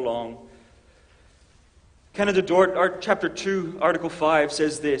follow along. Canons of Dort, Chapter 2, Article 5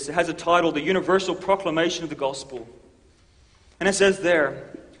 says this. It has a title, The Universal Proclamation of the Gospel. And it says there,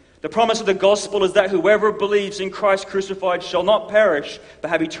 the promise of the gospel is that whoever believes in Christ crucified shall not perish,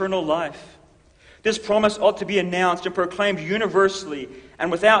 but have eternal life. This promise ought to be announced and proclaimed universally and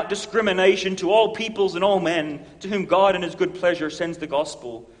without discrimination to all peoples and all men to whom God in His good pleasure sends the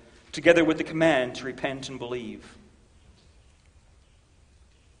gospel, together with the command to repent and believe.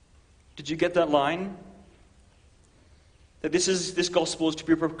 Did you get that line? That this gospel is to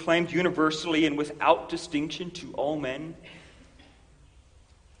be proclaimed universally and without distinction to all men?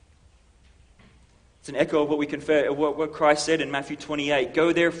 It's an echo of what we confess, what Christ said in Matthew 28.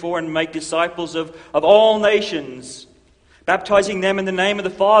 Go therefore and make disciples of all nations, baptizing them in the name of the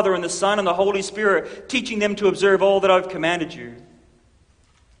Father and the Son and the Holy Spirit, teaching them to observe all that I've commanded you.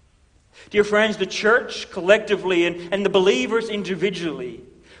 Dear friends, the church collectively and the believers individually,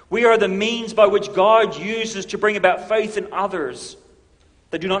 we are the means by which God uses to bring about faith in others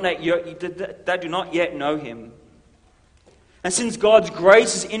that do not yet know Him. And since God's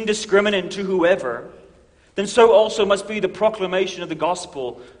grace is indiscriminate to whoever, then so also must be the proclamation of the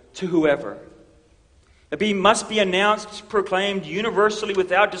gospel to whoever. It must be announced, proclaimed universally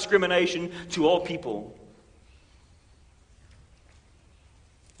without discrimination to all people.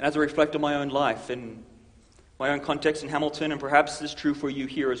 And as I reflect on my own life and my own context in Hamilton, and perhaps this is true for you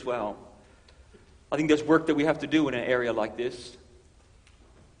here as well, I think there's work that we have to do in an area like this.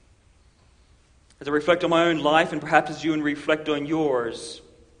 As I reflect on my own life, and perhaps as you reflect on yours,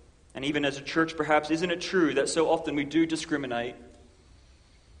 and even as a church perhaps, isn't it true that so often we do discriminate?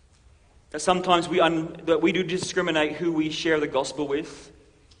 That sometimes we do discriminate who we share the gospel with?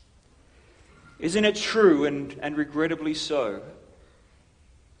 Isn't it true, and regrettably so,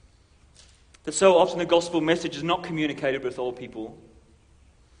 that so often the gospel message is not communicated with all people?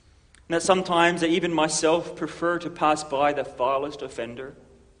 And that sometimes I even myself prefer to pass by the vilest offender?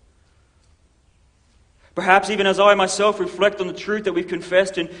 Perhaps even as I myself reflect on the truth that we've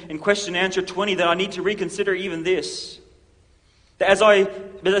confessed in question and answer 20, that I need to reconsider even this. That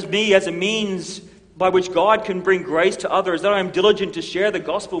as a means by which God can bring grace to others, that I am diligent to share the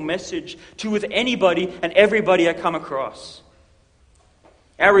gospel message with anybody and everybody I come across.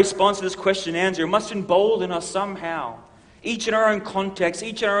 Our response to this question and answer must embolden us somehow, each in our own context,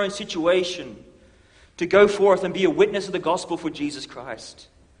 each in our own situation, to go forth and be a witness of the gospel for Jesus Christ.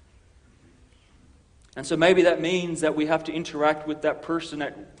 And so maybe that means that we have to interact with that person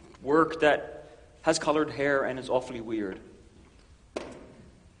at work that has colored hair and is awfully weird.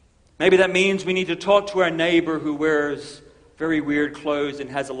 Maybe that means we need to talk to our neighbor who wears very weird clothes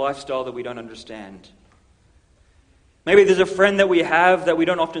and has a lifestyle that we don't understand. Maybe there's a friend that we have that we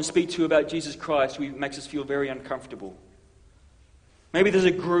don't often speak to about Jesus Christ who makes us feel very uncomfortable. Maybe there's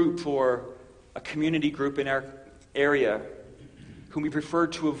a group or a community group in our area whom we prefer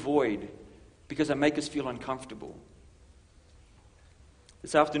to avoid because they make us feel uncomfortable.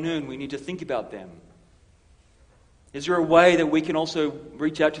 This afternoon, we need to think about them. Is there a way that we can also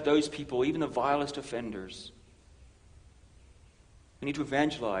reach out to those people, even the vilest offenders? We need to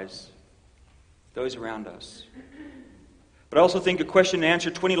evangelize those around us. But I also think a question and answer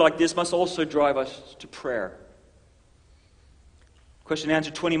 20 like this must also drive us to prayer. Question and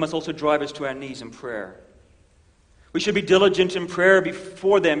answer 20 must also drive us to our knees in prayer. We should be diligent in prayer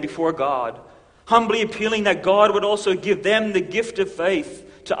before God, humbly appealing that God would also give them the gift of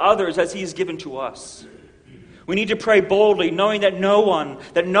faith to others as He has given to us. We need to pray boldly, knowing that no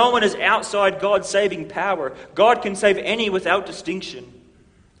one is outside God's saving power. God can save any without distinction.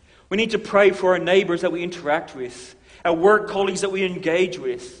 We need to pray for our neighbors that we interact with, our work colleagues that we engage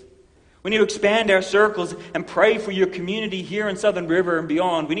with. We need to expand our circles and pray for your community here in Southern River and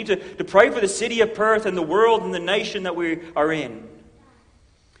beyond. We need to pray for the city of Perth and the world and the nation that we are in.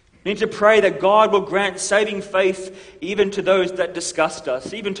 We need to pray that God will grant saving faith even to those that disgust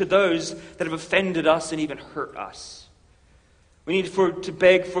us, even to those that have offended us and even hurt us. We need to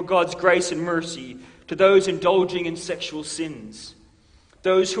beg for God's grace and mercy to those indulging in sexual sins,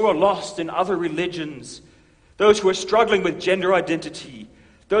 those who are lost in other religions, those who are struggling with gender identity,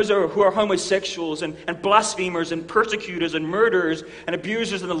 those who are homosexuals and blasphemers and persecutors and murderers and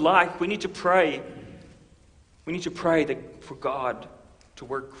abusers and the like. We need to pray. We need to pray for God to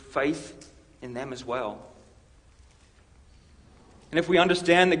work faith in them as well. And if we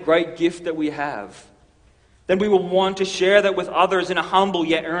understand the great gift that we have, then we will want to share that with others in a humble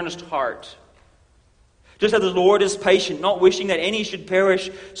yet earnest heart. Just as the Lord is patient, not wishing that any should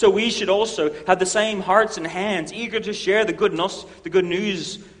perish, so we should also have the same hearts and hands, eager to share the good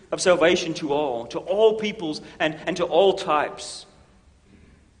news of salvation to all peoples and to all types.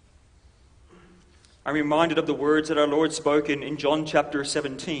 I'm reminded of the words that our Lord spoke in John chapter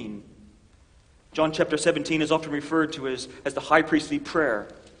 17. John chapter 17 is often referred to as the high priestly prayer.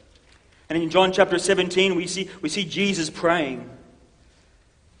 And in John chapter 17 we see Jesus praying.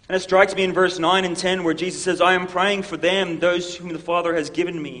 And it strikes me in verse 9 and 10 where Jesus says, I am praying for them, those whom the Father has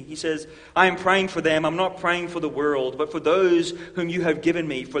given me. He says, I am praying for them. I'm not praying for the world, but for those whom you have given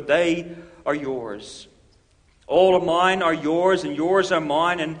me, for they are yours. All of mine are yours, and yours are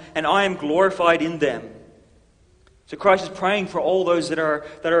mine, and I am glorified in them. So Christ is praying for all those that are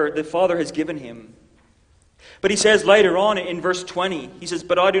the Father has given him. But he says later on in verse 20, he says,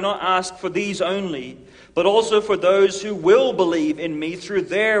 but I do not ask for these only, but also for those who will believe in me through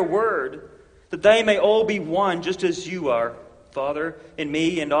their word, that they may all be one, just as you are, Father, in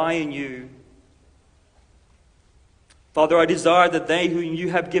me and I in you. Father, I desire that they whom you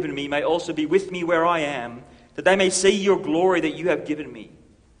have given me may also be with me where I am, that they may see your glory that you have given me.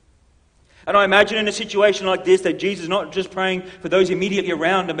 And I imagine in a situation like this that Jesus is not just praying for those immediately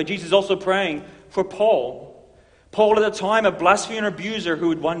around him, but Jesus is also praying for Paul. Paul at the time, a blasphemer and abuser who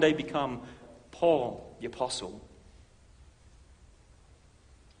would one day become Paul the Apostle.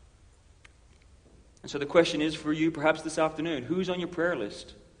 And so the question is for you, perhaps this afternoon, who's on your prayer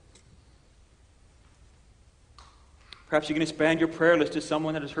list? Perhaps you can expand your prayer list to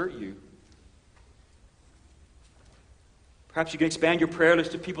someone that has hurt you. Perhaps you can expand your prayer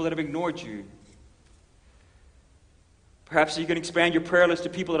list to people that have ignored you. Perhaps you can expand your prayer list to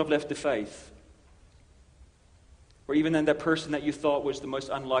people that have left the faith. Or even then that person that you thought was the most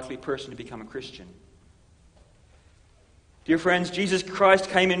unlikely person to become a Christian. Dear friends, Jesus Christ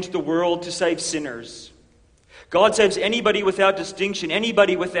came into the world to save sinners. God saves anybody without distinction,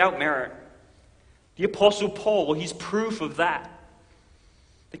 anybody without merit. The Apostle Paul, he's proof of that.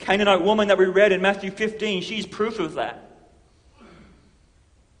 The Canaanite woman that we read in Matthew 15, she's proof of that.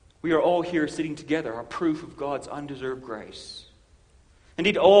 We are all here sitting together, are proof of God's undeserved grace.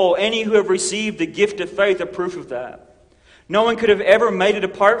 Indeed, any who have received the gift of faith are proof of that. No one could have ever made it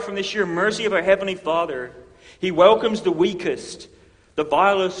apart from the sheer mercy of our Heavenly Father. He welcomes the weakest, the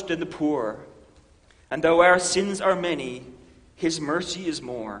vilest, and the poor. And though our sins are many, His mercy is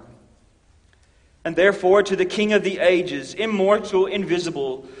more. And therefore, to the King of the ages, immortal,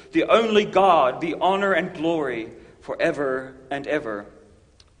 invisible, the only God, be honor and glory forever and ever.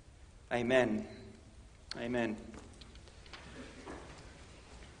 Amen. Amen.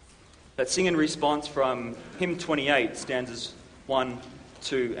 Let's sing in response from hymn 28, stanzas 1,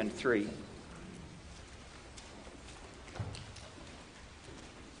 2, and 3.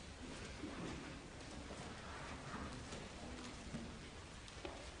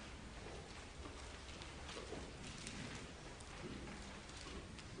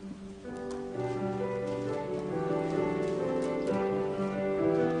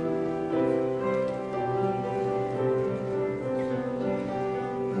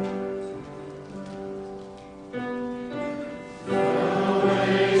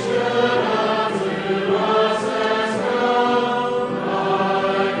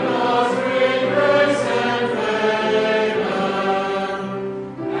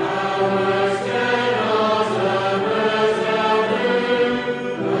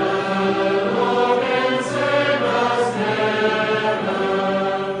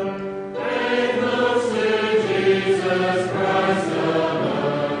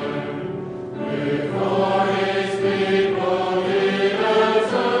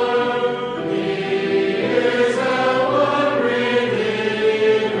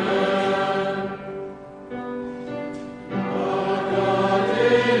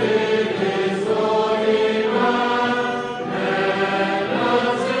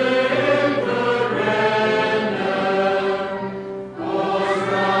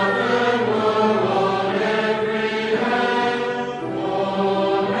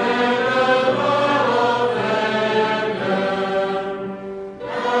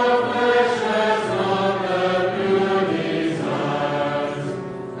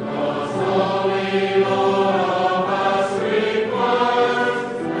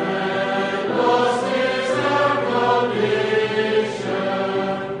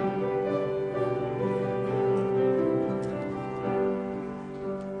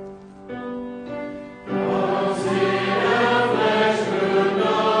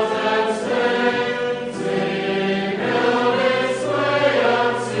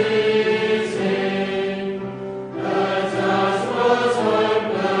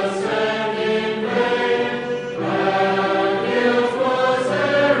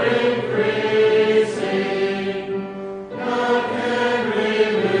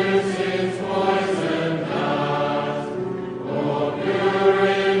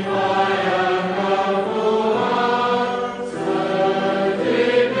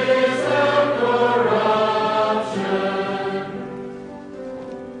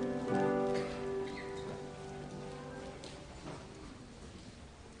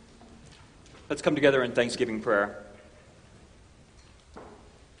 Let's come together in thanksgiving prayer.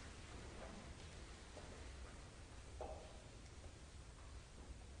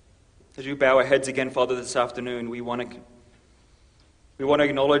 As we bow our heads again, Father, this afternoon, we want to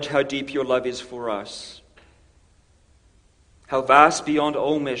acknowledge how deep your love is for us, how vast beyond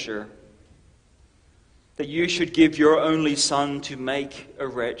all measure, that you should give your only Son to make a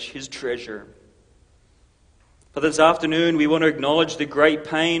wretch his treasure. Father, this afternoon we want to acknowledge the great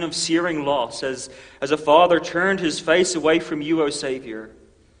pain of searing loss as a father turned his face away from you, O Savior.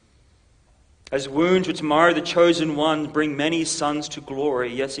 As wounds which mar the chosen one bring many sons to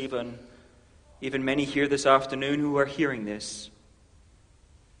glory, yes, even many here this afternoon who are hearing this.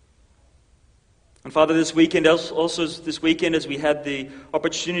 And Father, this weekend, also this weekend, as we had the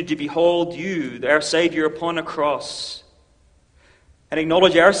opportunity to behold you, our Savior, upon a cross, and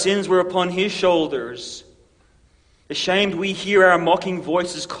acknowledge our sins were upon his shoulders, ashamed we hear our mocking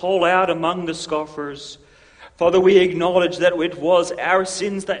voices call out among the scoffers. Father, we acknowledge that it was our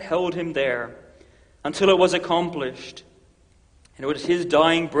sins that held him there until it was accomplished. And it was his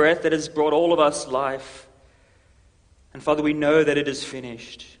dying breath that has brought all of us life. And Father, we know that it is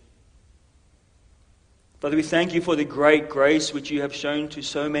finished. Father, we thank you for the great grace which you have shown to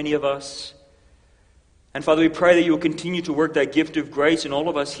so many of us. And Father, we pray that you will continue to work that gift of grace in all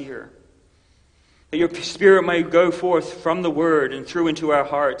of us here. That your Spirit may go forth from the Word and through into our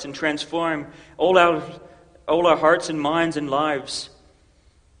hearts and transform all our hearts and minds and lives,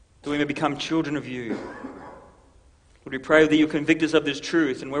 that we may become children of you. Lord, we pray that you convict us of this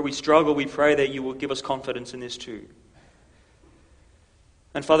truth, and where we struggle, we pray that you will give us confidence in this too.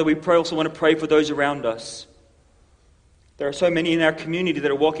 And Father, we also want to pray for those around us. There are so many in our community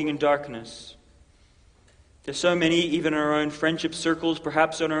that are walking in darkness. There's so many, even in our own friendship circles,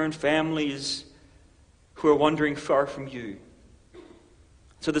 perhaps in our own families, who are wandering far from you.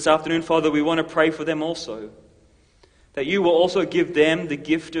 So this afternoon, Father, we want to pray for them also, that you will also give them the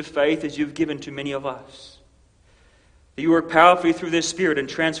gift of faith as you've given to many of us. That you work powerfully through their Spirit and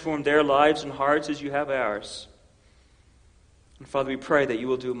transform their lives and hearts as you have ours. And Father, we pray that you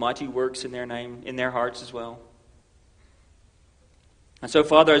will do mighty works in their name, in their hearts as well. And so,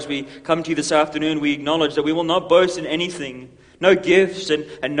 Father, as we come to you this afternoon, we acknowledge that we will not boast in anything, no gifts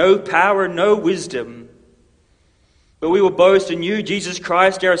and no power, no wisdom. But we will boast in you, Jesus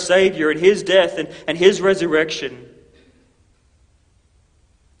Christ, our Savior, and his death and his resurrection.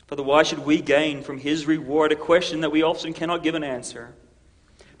 Father, why should we gain from his reward? A question that we often cannot give an answer.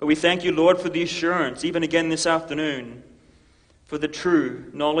 But we thank you, Lord, for the assurance, even again this afternoon, for the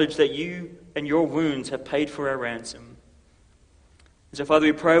true knowledge that you and your wounds have paid for our ransom. And so, Father,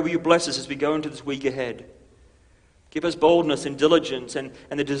 we pray, will you bless us as we go into this week ahead? Give us boldness and diligence and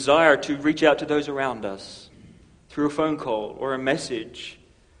the desire to reach out to those around us through a phone call or a message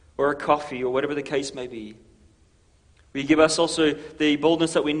or a coffee or whatever the case may be. Will you give us also the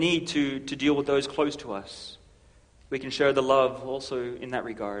boldness that we need to deal with those close to us? We can share the love also in that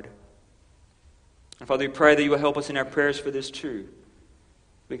regard. And Father, we pray that you will help us in our prayers for this too.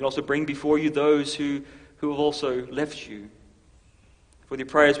 We can also bring before you those who have also left you. For the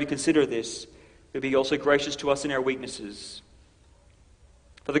prayer as we consider this, will be also gracious to us in our weaknesses.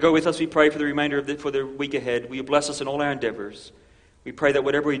 Father, go with us, we pray, for the remainder of for the week ahead. Will you bless us in all our endeavors? We pray that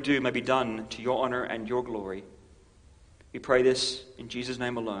whatever we do may be done to your honor and your glory. We pray this in Jesus'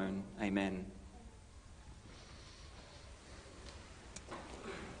 name alone. Amen.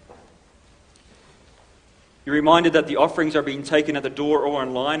 You're reminded that the offerings are being taken at the door or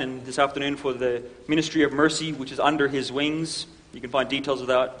online, and this afternoon for the Ministry of Mercy, which is under his wings. You can find details of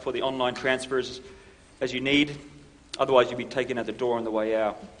that for the online transfers as you need. Otherwise, you'll be taken at the door on the way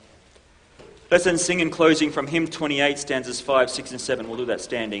out. Let's then sing in closing from hymn 28, stanzas 5, 6, and 7. We'll do that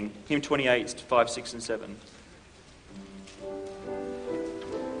standing. Hymn 28, 5, 6, and 7.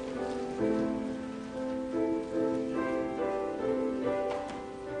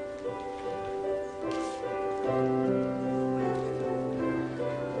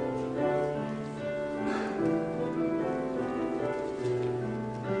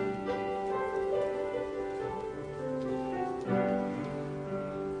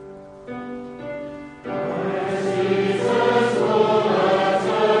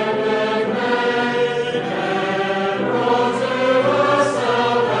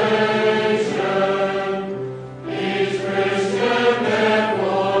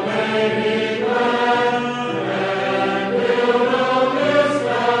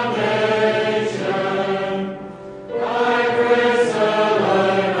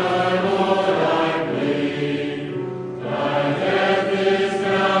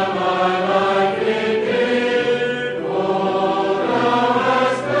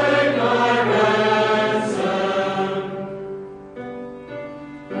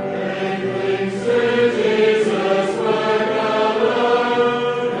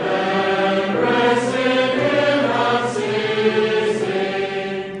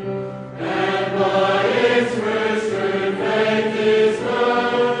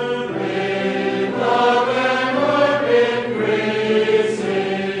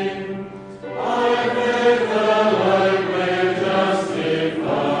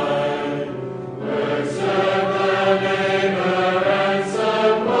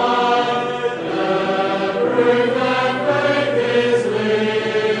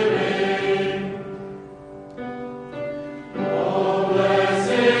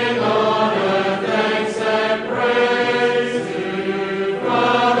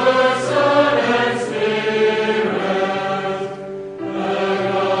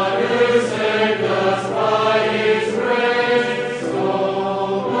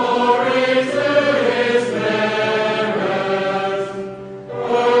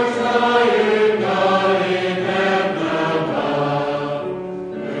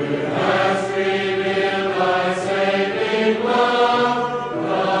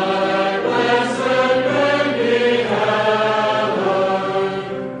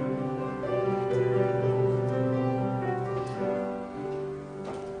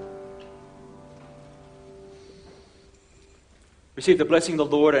 Receive the blessing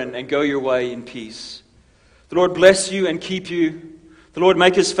of the Lord and go your way in peace. The Lord bless you and keep you. The Lord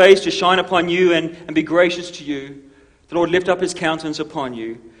make his face to shine upon you and be gracious to you. The Lord lift up his countenance upon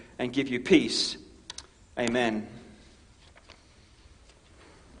you and give you peace. Amen.